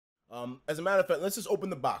As a matter of fact, let's just open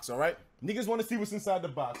the box, all right? Niggas want to see what's inside the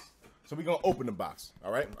box, so we're going to open the box,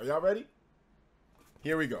 all right? Are y'all ready?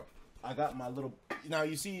 Here we go. I got my little... Now,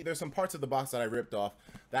 you see, there's some parts of the box that I ripped off.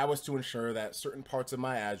 That was to ensure that certain parts of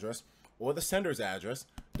my address or the sender's address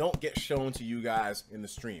don't get shown to you guys in the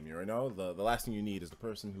stream. You know, the last thing you need is the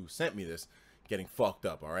person who sent me this getting fucked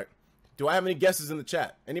up, all right? Do I have any guesses in the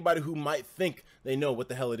chat? Anybody who might think they know what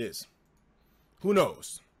the hell it is? Who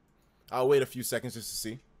knows? I'll wait a few seconds just to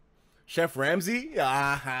see. Chef Ramsay?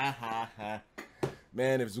 Ah, ha, ha, ha.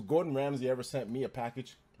 Man, if Gordon Ramsay ever sent me a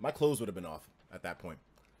package, my clothes would have been off at that point.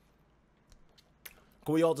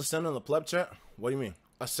 Can we all descend on the pleb chat? What do you mean?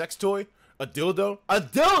 A sex toy? A dildo? A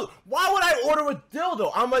dildo? Why would I order a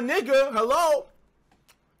dildo? I'm a nigga. Hello?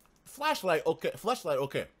 Flashlight, okay. Flashlight,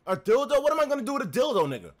 okay. A dildo? What am I going to do with a dildo,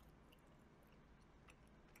 nigga?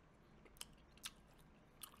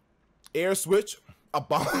 Air switch? A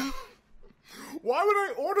bomb? Why would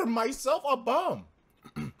I order myself a bomb?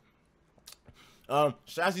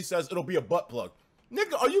 Shazzy says it'll be a butt plug.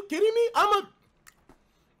 Nigga, are you kidding me?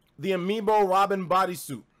 The Amiibo Robin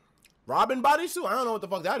bodysuit. Robin bodysuit? I don't know what the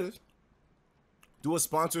fuck that is. Do a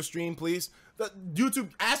sponsor stream, please. Ask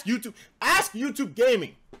YouTube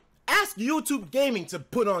Gaming. Ask YouTube Gaming to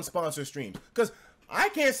put on sponsor streams. Because I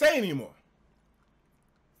can't say anymore.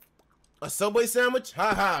 A Subway sandwich?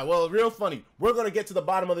 Haha. Well, real funny. We're gonna get to the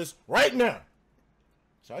bottom of this right now.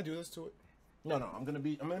 Should I do this to it? No. I'm gonna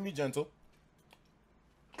be gentle.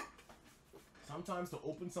 Sometimes to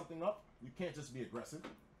open something up, you can't just be aggressive.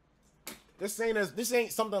 This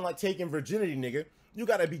ain't something like taking virginity, nigga. You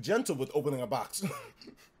gotta be gentle with opening a box.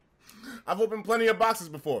 I've opened plenty of boxes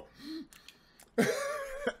before.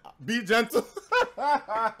 Be gentle.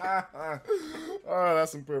 Oh,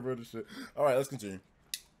 that's some perverted shit. All right, let's continue.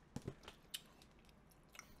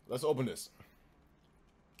 Let's open this.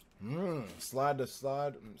 Slide to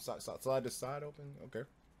side open. Okay.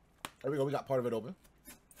 There we go. We got part of it open.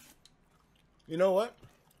 You know what?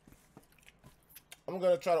 I'm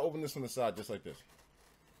gonna try to open this from the side just like this.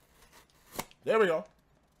 There we go.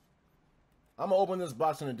 I'm gonna open this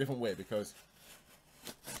box in a different way because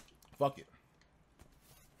fuck it.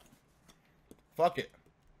 Fuck it.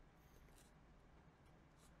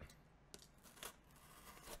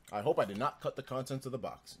 I hope I did not cut the contents of the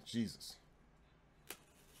box. Jesus.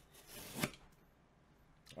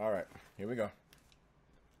 Alright, here we go.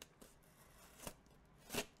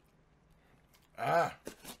 Ah.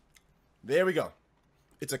 There we go.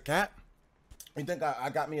 It's a cat. You think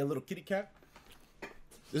I got me a little kitty cat?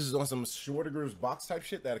 This is on some Schwartigger's box type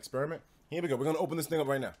shit, that experiment. Here we go. We're going to open this thing up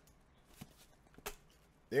right now.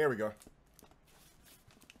 There we go.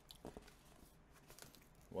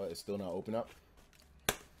 What? It's still not open up?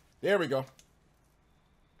 There we go.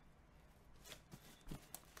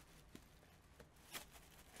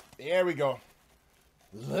 There we go.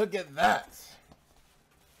 Look at that.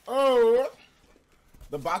 Oh.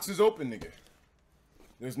 The box is open, nigga.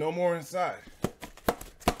 There's no more inside.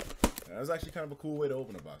 That was actually kind of a cool way to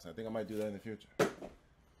open a box. I think I might do that in the future.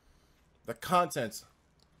 The contents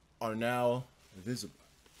are now visible.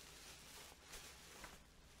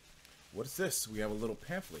 What is this? We have a little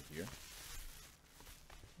pamphlet here.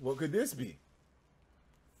 What could this be?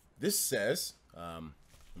 This says, let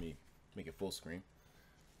me make it full screen.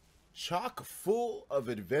 Chock full of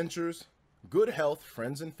adventures, good health,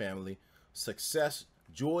 friends and family, success,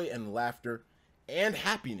 joy and laughter, and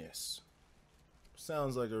happiness.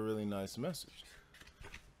 Sounds like a really nice message.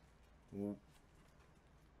 Whoa!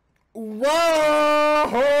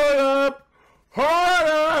 Hold up!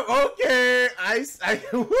 Okay,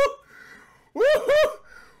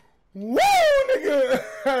 woo,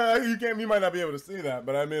 nigga! You might not be able to see that,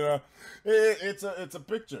 but I mean, it's a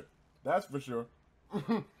picture. That's for sure.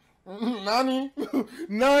 Nani?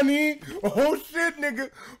 Oh shit, nigga!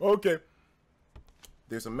 Okay.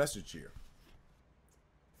 There's a message here.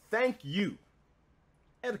 Thank you,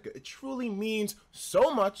 Etika. It truly means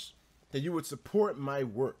so much that you would support my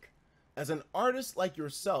work. As an artist like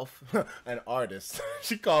yourself, an artist.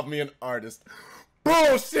 She called me an artist.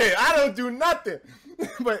 Bullshit! I don't do nothing!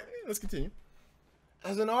 But let's continue.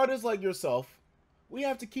 As an artist like yourself, we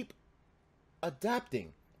have to keep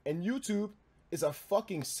adapting. And YouTube is a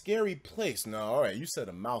fucking scary place. No, alright, you said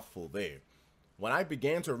a mouthful there. When I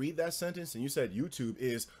began to read that sentence and you said YouTube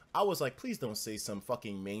is, I was like, please don't say some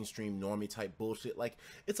fucking mainstream normie type bullshit. Like,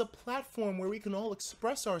 it's a platform where we can all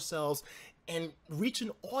express ourselves and reach an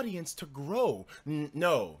audience to grow.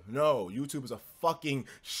 No, YouTube is a fucking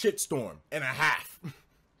shitstorm and a half.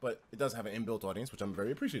 But it does have an inbuilt audience, which I'm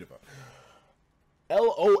very appreciative of.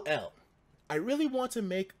 LOL. I really want to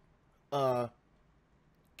make a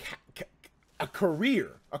a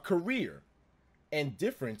career and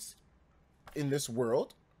difference in this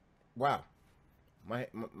world. Wow. My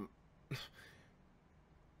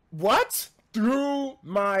what? Through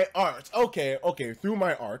my art. Okay, through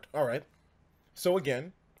my art. All right. So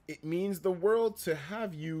again, it means the world to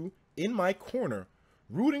have you in my corner,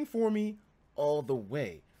 rooting for me all the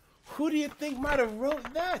way. Who do you think might have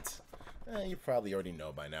wrote that? You probably already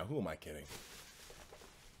know by now. Who am I kidding?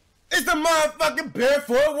 It's the motherfucking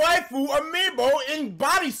barefoot waifu amiibo in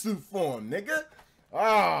bodysuit form, nigga.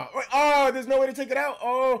 Oh, there's no way to take it out.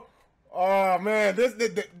 Oh, man,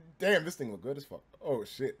 damn, this thing look good as fuck. Oh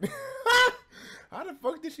shit. How the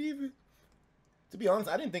fuck did she even? To be honest,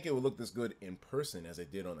 I didn't think it would look this good in person as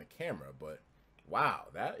it did on the camera, but wow,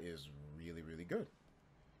 that is really, really good.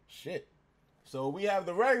 Shit. So we have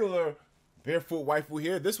the regular barefoot waifu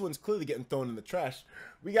here. This one's clearly getting thrown in the trash.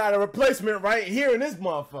 We got a replacement right here in this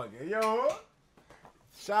motherfucker, yo.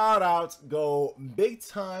 Shout outs go big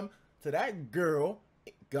time to that girl,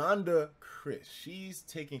 Gonda Chris. She's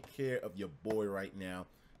taking care of your boy right now.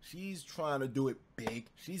 She's trying to do it big.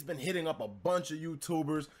 She's been hitting up a bunch of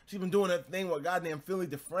YouTubers. She's been doing that thing with goddamn Philly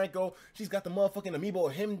DeFranco. She's got the motherfucking amiibo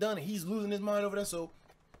of him done, and he's losing his mind over there. So,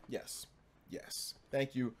 yes.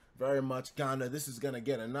 Thank you very much, Gonda. This is going to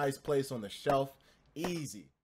get a nice place on the shelf. Easy.